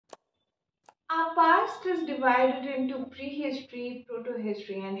Our past is divided into prehistory,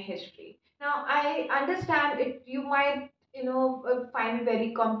 proto-history, and history. Now, I understand it. You might, find it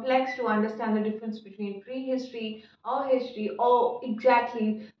very complex to understand the difference between prehistory or history, or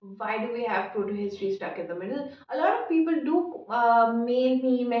exactly why do we have proto-history stuck in the middle. A lot of people do mail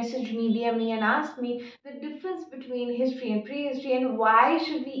me, message me, DM me, and ask me the difference between history and prehistory, and why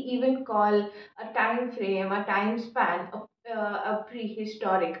should we even call a time frame, a time span, a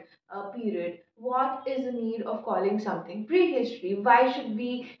prehistoric period. What is the need of calling something prehistory? Why should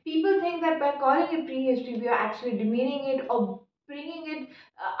we? People think that by calling it prehistory, we are actually demeaning it or bringing it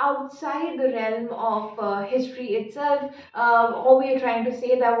outside the realm of history itself, or we are trying to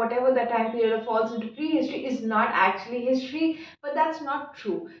say that whatever the time period falls into prehistory is not actually history, but that's not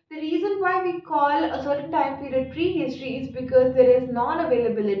true. The reason why we call a certain time period prehistory is because there is non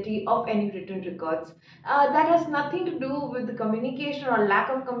availability of any written records. That has nothing to do with the communication or lack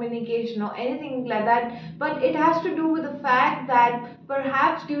of communication or anything like that, but it has to do with the fact that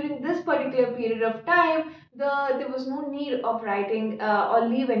perhaps during this particular period of time, there was no need of writing or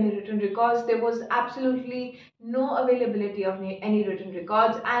leave any written records. There was absolutely no availability of any written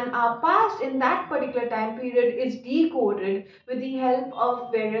records, and our past in that particular time period is decoded with the help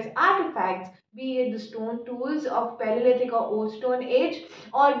of various artifacts, be it the stone tools of Paleolithic or Old Stone Age,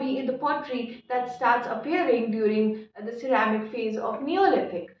 or be it the pottery that starts appearing during the ceramic phase of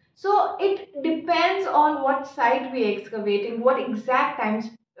Neolithic. So it depends on what site we are excavating, what exact time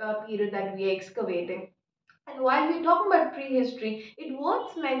period that we are excavating. And while we're talking about prehistory, it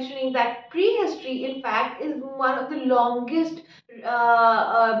worth mentioning that prehistory, in fact, is one of the longest,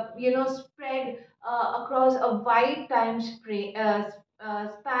 spread across a wide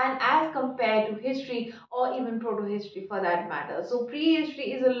span as compared to history or even proto-history for that matter. So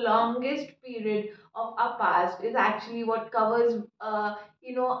prehistory is the longest period of our past. Is actually what covers,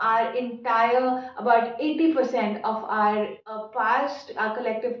 our entire about 80% of our past, our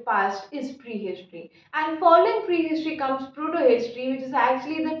collective past is prehistory. And following prehistory comes proto-history, which is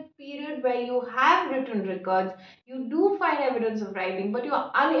actually the period where you have written records. You do find evidence of writing, but you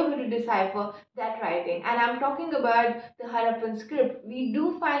are unable to decipher that writing. And I'm talking about the Harappan script. We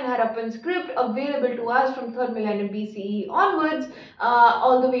do find Harappan script available to us from 3rd millennium BCE onwards,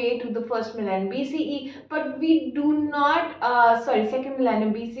 all the way to the 1st millennium BCE. But we do not, 2nd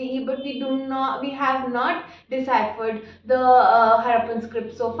millennium BCE, but we have not deciphered the Harappan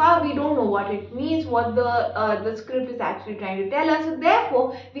script so far. We don't know what it means, what the script is actually trying to tell us. So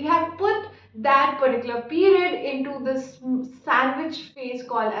therefore, we have put that particular period into this sandwich phase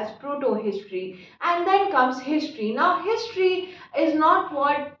called as proto-history, and then comes history. Now, history is not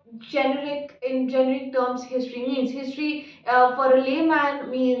what generic terms history means. History for a layman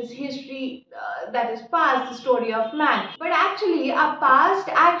means history that is past, the story of man. But actually, our past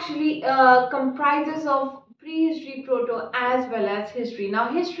actually comprises of prehistory, proto, as well as history.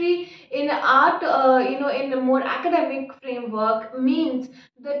 Now, history in art, in a more academic framework, means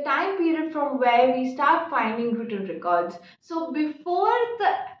the time period from where we start finding written records. So, before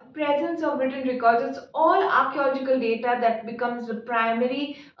the presence of written records, it's all archaeological data that becomes the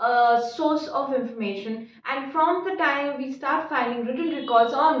primary source of information. And from the time we start finding written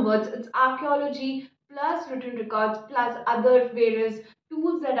records onwards, it's archaeology plus written records plus other various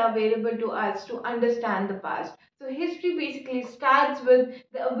tools that are available to us to understand the past. So history basically starts with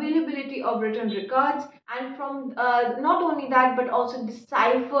the availability of written records, and from not only that but also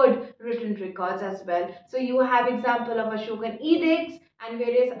deciphered written records as well. So you have example of Ashokan edicts and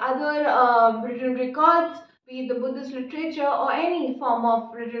various other written records, be it the Buddhist literature or any form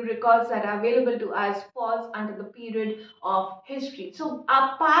of written records that are available to us, falls under the period of history. So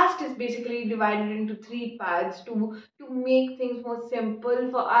our past is basically divided into three parts to make things more simple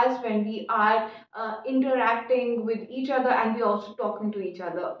for us when we are interacting with each other, and we're also talking to each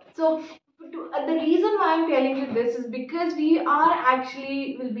other. So the reason why I'm telling you this is because we are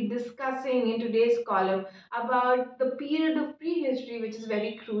actually will be discussing in today's column about the period of prehistory, which is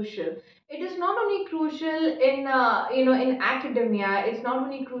very crucial. It is not only crucial in in academia, it's not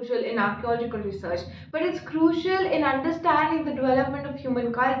only crucial in archaeological research, but it's crucial in understanding the development of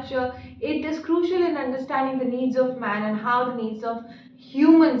human culture. It is crucial in understanding the needs of man and how the needs of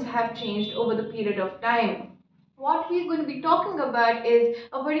humans have changed over the period of time. What we're going to be talking about is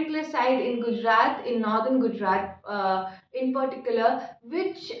a particular site in Gujarat, in northern Gujarat in particular,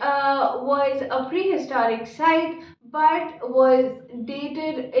 which was a prehistoric site but was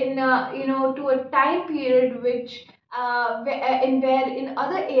dated in to a time period which where in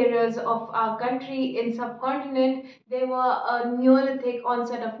other areas of our country in subcontinent there were a Neolithic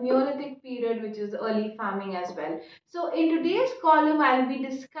onset of Neolithic period, which is early farming as well. So in today's column, I'll be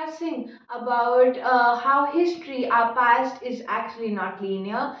discussing about how history, our past, is actually not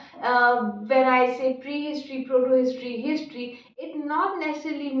linear. When I say prehistory, proto-history, history, it not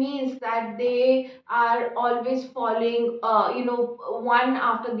necessarily means that they are always following, one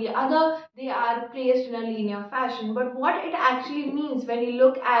after the other. They are placed in a linear fashion. But what it actually means when you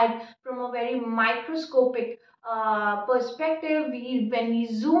look at from a very microscopic perspective, when we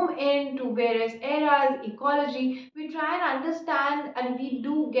zoom in to various eras, ecology, we try and understand, and we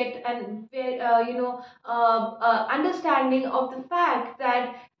do get an understanding of the fact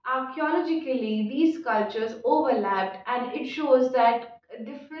that archaeologically these cultures overlapped, and it shows that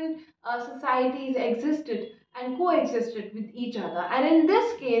different societies existed and coexisted with each other. And in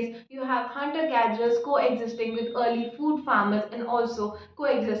this case, you have hunter gatherers coexisting with early food farmers and also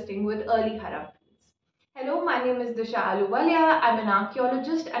coexisting with early Harappans. Hello, my name is Disha Aluwalia. I'm an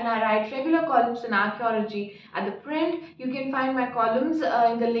archaeologist and I write regular columns in archaeology at The Print. You can find my columns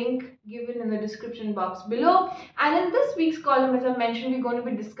in the link given in the description box below. And in this week's column, as I mentioned, we're going to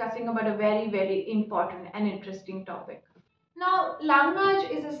be discussing about a very, very important and interesting topic. Now, Langhnaj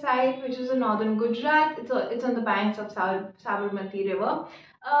is a site which is in northern Gujarat. It's on the banks of Sabarmati River.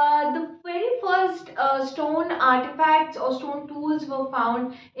 The very first stone artifacts or stone tools were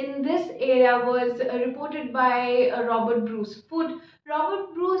found in this area was reported by Robert Bruce Foote.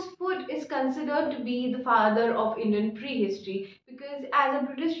 Robert Bruce Foote is considered to be the father of Indian prehistory because as a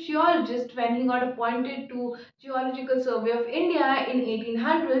British geologist, when he got appointed to Geological Survey of India in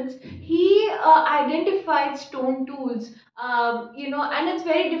 1800s, he identified stone tools, and it's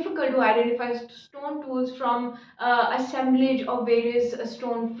very difficult to identify stone tools from assemblage of various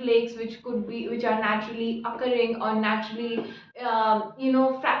stone flakes which are naturally occurring or naturally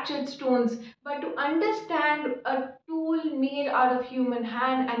fractured stones. But to understand a tool made out of human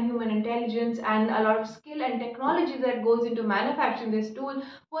hand and human intelligence and a lot of skill and technology that goes into manufacturing this tool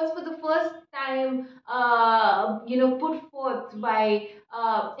was for the first time put forth by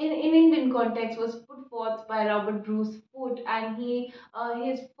in Indian context was put forth by Robert Bruce Foote, and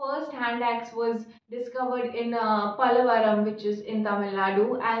his first hand axe was discovered in Pallavaram, which is in Tamil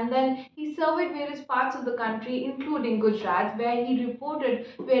Nadu, and then he surveyed various parts of the country, including Gujarat, where he reported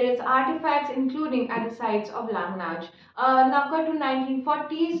various artifacts, including at the sites of Langhnaj. Now, got to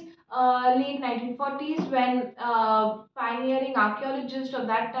 1940s. Late 1940s, when pioneering archaeologist of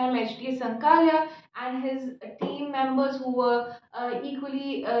that time, H.T. Sankalia, and his team members who were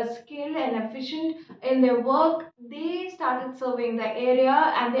equally skilled and efficient in their work, they started surveying the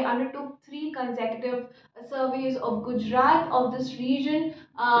area and they undertook three consecutive surveys of Gujarat, of this region,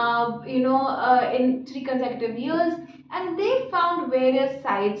 in 3 consecutive years, and they found various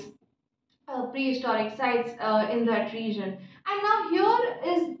sites, prehistoric sites in that region. And now here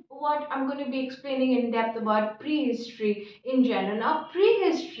is what I'm going to be explaining in depth about prehistory in general. Now,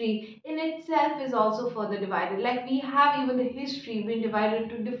 prehistory in itself is also further divided. Like we have even the history been divided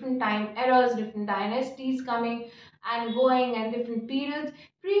into different time eras, different dynasties coming and going, and different periods.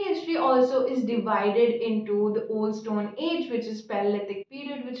 Prehistory also is divided into the Old Stone Age, which is Paleolithic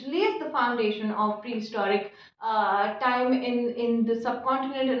period, which lays the foundation of prehistoric time in the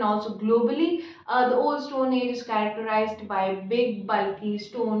subcontinent and also globally. The Old Stone Age is characterized by big, bulky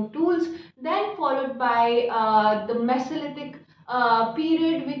stone tools, then followed by the Mesolithic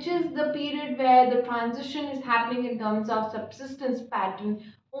period, which is the period where the transition is happening in terms of subsistence pattern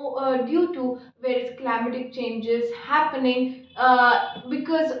due to various climatic changes happening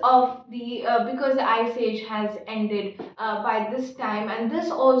because the ice age has ended by this time, and this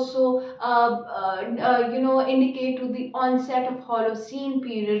also indicate to the onset of Holocene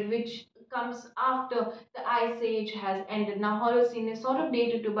period, which comes after the ice age has ended. Now Holocene is sort of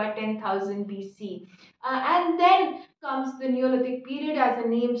dated to about 10,000 BC, and then comes the Neolithic period. As the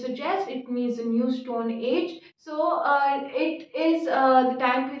name suggests, it means a new stone age. So it is the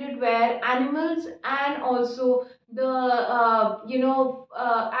time period where animals and also the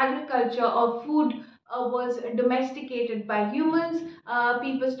agriculture or food was domesticated by humans.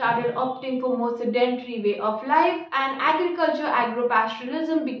 People started opting for more sedentary way of life, and agriculture,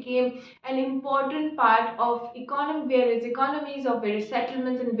 agro-pastoralism became an important part of various economies of various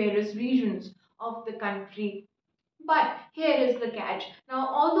settlements in various regions of the country. But here is the catch. Now,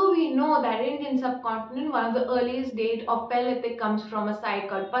 although we know that Indian subcontinent, one of the earliest date of Paleolithic comes from a site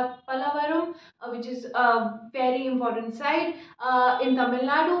called Pallavaram, which is a very important site in Tamil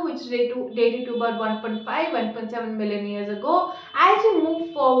Nadu, which is dated to about 1.5, 1.7 million years ago. As you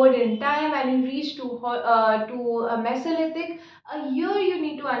move forward in time and you reach to Mesolithic, here you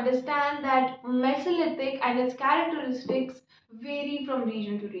need to understand that Mesolithic and its characteristics vary from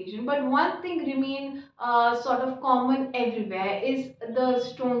region to region, but one thing remain sort of common everywhere is the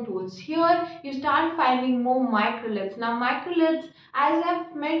stone tools. Here you start finding more microliths. Now microliths, as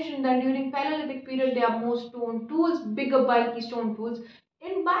I've mentioned, that during Paleolithic period there are more stone tools, bigger bulky stone tools.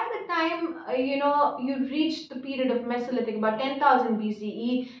 And by the time you reach the period of Mesolithic, about 10,000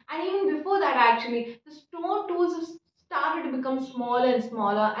 BCE, and even before that actually, the stone tools have started to become smaller and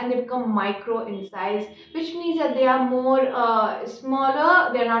smaller, and they become micro in size, which means that they are more smaller,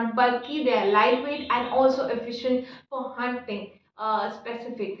 they're not bulky, they are lightweight and also efficient for hunting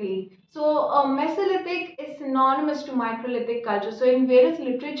specifically. So Mesolithic is synonymous to microlithic culture. So in various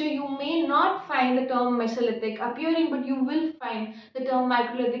literature you may not find the term Mesolithic appearing, but you will find the term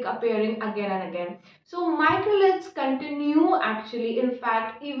microlithic appearing again and again. So microliths continue actually, in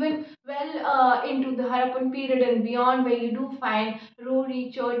fact, even well into the Harappan period and beyond, where you do find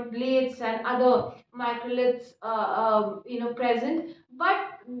rori, chert blades and other microliths present.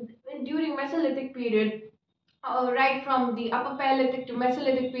 But during Mesolithic period, right from the Upper Paleolithic to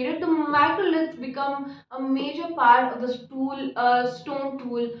Mesolithic period, the microliths become a major part of the stone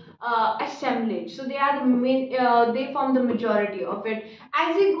tool assemblage. So they are they form the majority of it.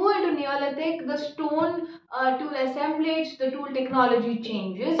 As you go into Neolithic, the stone tool assemblage, the tool technology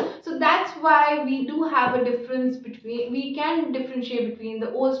changes. So that's why we do have a difference between, we can differentiate between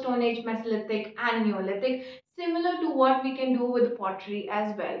the Old Stone Age, Mesolithic and Neolithic, similar to what we can do with pottery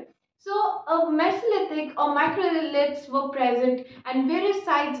as well. So, Mesolithic or microliths were present, and various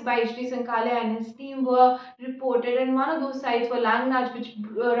sites by Sri Sankalia and his team were reported. And one of those sites were Langhnaj, which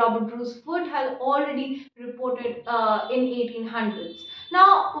Robert Bruce Foote had already reported in 1800s.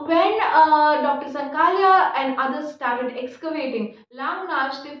 Now, when Dr. Sankalia and others started excavating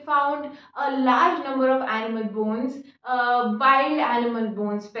Langhnaj, they found a large number of animal bones, wild animal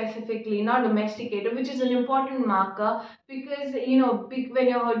bones specifically, not domesticated, which is an important marker, because when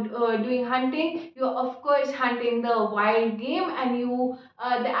you're doing hunting, you're of course hunting the wild game, and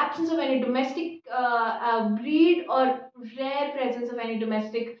the absence of any domestic breed or rare presence of any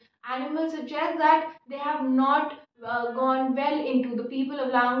domestic animals suggests that they have not gone well into, the people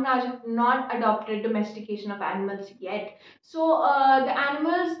of Langhnaj have not adopted domestication of animals yet. So the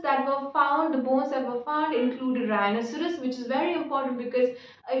animals that were found, the bones that were found, included rhinoceros, which is very important because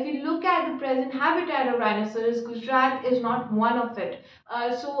if you look at the present habitat of rhinoceros, Gujarat is not one of it.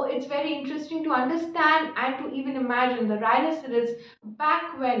 So it's very interesting to understand and to even imagine the rhinoceros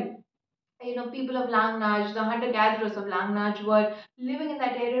back when people of Langhnaj, the hunter gatherers of Langhnaj, were living in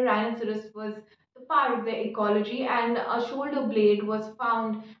that area. Rhinoceros was the part of their ecology, and a shoulder blade was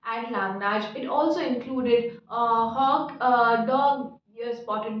found at Langhnaj. It also included hawk, dog,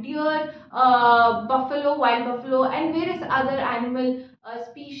 spotted deer, buffalo, wild buffalo, and various other animal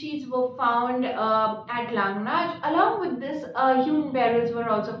species were found at Langhnaj. Along with this, human burials were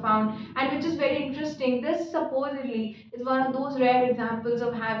also found, and which is very interesting. This supposedly is one of those rare examples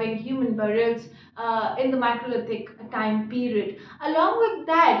of having human burials in the microlithic time period. Along with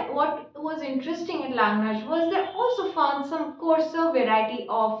that, what was interesting at Langhnaj was they also found some coarser variety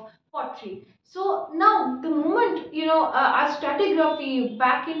of pottery. So now the moment our stratigraphy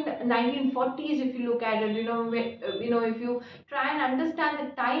back in 1940s, if you look at it, if you try and understand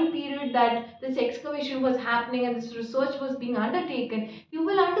the time period that this excavation was happening and this research was being undertaken, you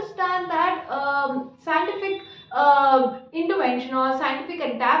will understand that scientific intervention or scientific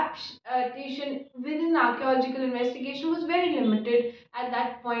adaptation within archaeological investigation was very limited at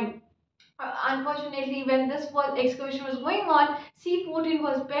that point. Unfortunately, when this excavation was going on, C14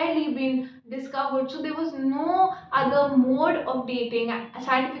 was barely been discovered, so there was no other mode of dating,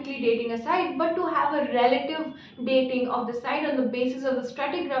 scientifically dating a site, but to have a relative dating of the site on the basis of the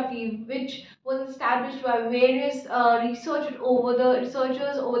stratigraphy, which was established by various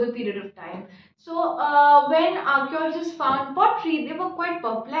researchers over the period of time. So when archaeologists found pottery, they were quite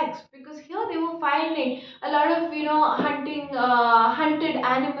perplexed, because here they were finding a lot of hunted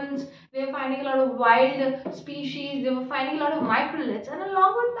animals. They were finding a lot of wild species. They were finding a lot of microliths, and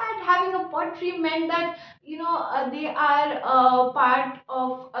along with that, having a pottery meant that they are part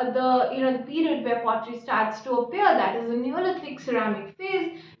of the period where pottery starts to appear, that is the Neolithic ceramic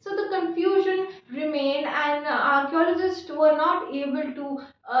phase. So the confusion remained, and archaeologists were not able to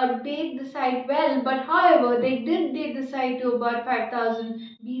date the site well. But however, they did date the site to about 5000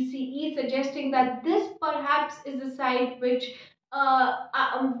 BCE, suggesting that this perhaps is a site which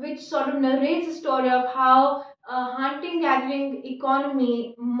sort of narrates the story of how hunting gathering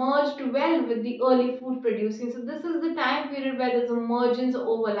economy merged well with the early food producing. So this is the time period where this emergence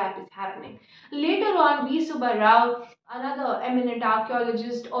overlap is happening. Later on, B. Subbarao, another eminent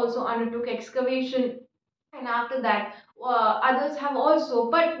archaeologist, also undertook excavation, and after that others have also,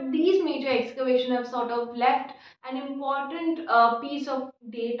 but these major excavations have sort of left an important piece of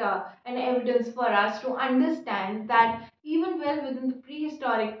data and evidence for us to understand that even well within the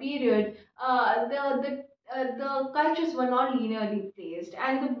prehistoric period, the cultures were not linearly placed,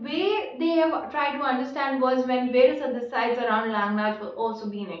 and the way they have tried to understand was when various other sites around Langhnaj were also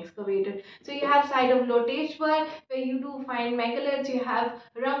being excavated. So you have site of Loteshwar where you do find megaliths. You have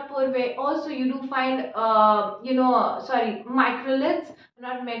Rangpur where also you do find microliths,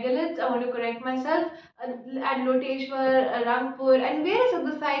 not megaliths. I want to correct myself. At Loteshwar, Rangpur, and various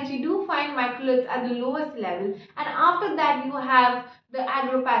other sites, you do find microliths at the lowest level. And after that, you have the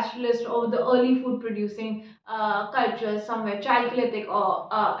agro-pastoralist or the early food producing cultures somewhere, Chalcolithic or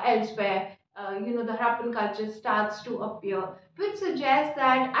elsewhere. The Harappan culture starts to appear, which suggests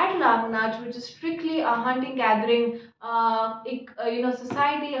that at Langhnaj, which is strictly a hunting gathering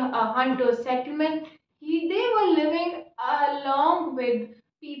society, a hunter settlement, they were living along with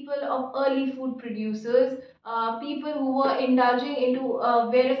people of early food producers, people who were indulging into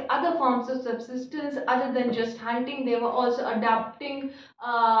various other forms of subsistence other than just hunting. They were also adopting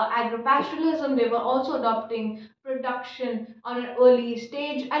agropastoralism. They were also adopting production on an early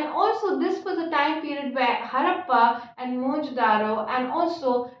stage, and also this was a time period where Harappa and Mohenjo-daro, and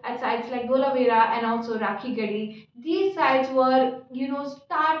also at sites like Dolavera and also Rakhigadi, these sites were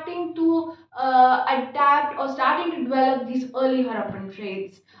starting to adapt or starting to develop these early Harappan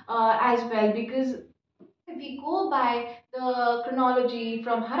traits as well, because if we go by the chronology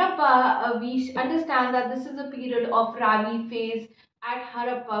from Harappa, we understand that this is a period of Ravi phase at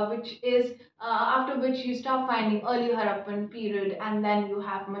Harappa, which is after which you start finding early Harappan period, and then you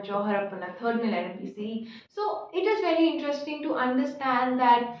have mature Harappan at 3rd millennium BCE. So it is very interesting to understand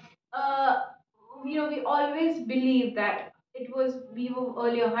that we always believe that we were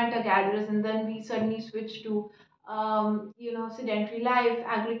earlier hunter gatherers, and then we suddenly switched to sedentary life,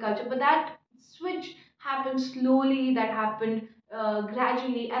 agriculture, but that switch happened slowly, that happened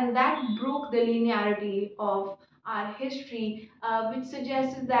gradually, and that broke the linearity of our history, which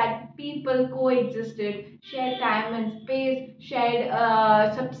suggested that people coexisted, shared time and space, shared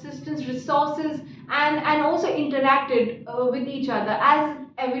subsistence resources, and also interacted with each other, as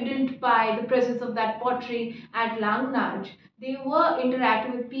evident by the presence of that pottery at Langhnaj. They were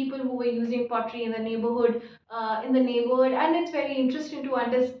interacting with people who were using pottery in the neighborhood, and it's very interesting to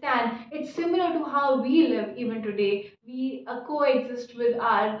understand. It's similar to how we live even today. We coexist with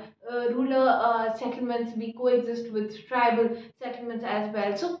our rural settlements. We coexist with tribal settlements as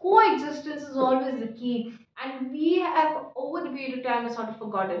well. So coexistence is always the key, and we have over the period of time sort of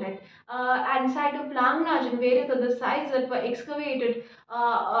forgotten it. And site of Langhnaj and various other sites that were excavated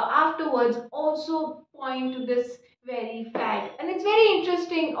afterwards also point to this very fact. And it's very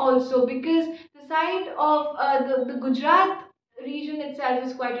interesting also because the site of the Gujarat region itself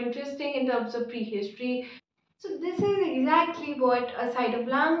is quite interesting in terms of prehistory. So this is exactly what a site of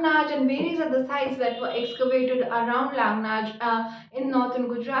Langhnaj and various other sites that were excavated around Langhnaj in northern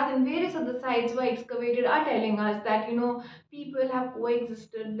Gujarat, and various other sites were excavated are telling us that people have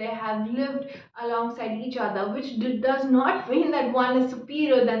coexisted, they have lived alongside each other, which does not mean that one is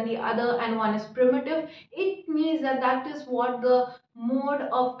superior than the other and one is primitive. It means that that is what the mode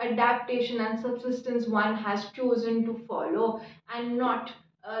of adaptation and subsistence one has chosen to follow, and not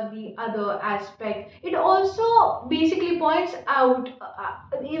the other aspect. It also basically points out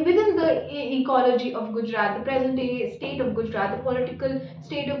within the ecology of Gujarat, the present day state of Gujarat, the political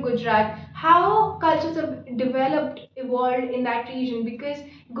state of Gujarat, how cultures have developed, evolved in that region, because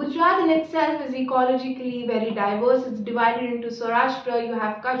Gujarat in itself is ecologically very diverse. It's divided into Saurashtra, you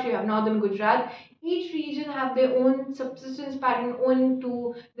have Kutch, you have northern Gujarat. Each region have their own subsistence pattern owing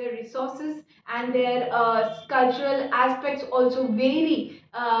to their resources, and their cultural aspects also vary,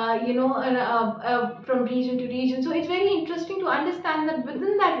 from region to region. So it's very interesting to understand that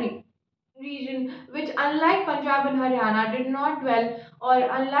within that region, which unlike Punjab and Haryana did not dwell, or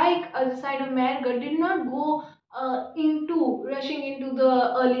unlike the side of Mehergarh, did not go into rushing into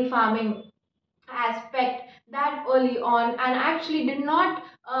the early farming aspect that early on, and actually did not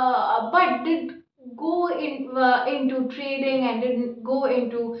but did go into trading and didn't go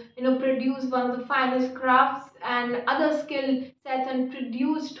into, produce one of the finest crafts and other skill sets, and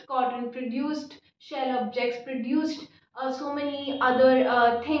produced cotton, produced shell objects, produced so many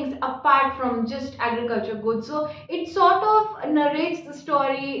other things apart from just agriculture goods. So it sort of narrates the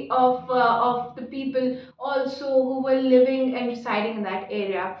story of the people also who were living and residing in that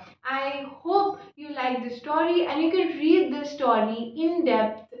area. I hope you like the story, and you can read the story in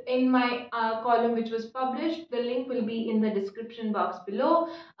depth in my column which was published. The link will be in the description box below.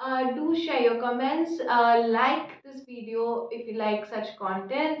 Do share your comments, like this video if you like such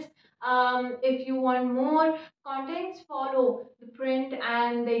contents. If you want more contents, follow the print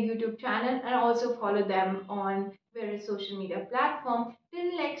and the YouTube channel, and also follow them on various social media platforms.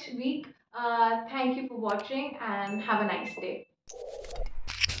 Till next week, thank you for watching and have a nice day.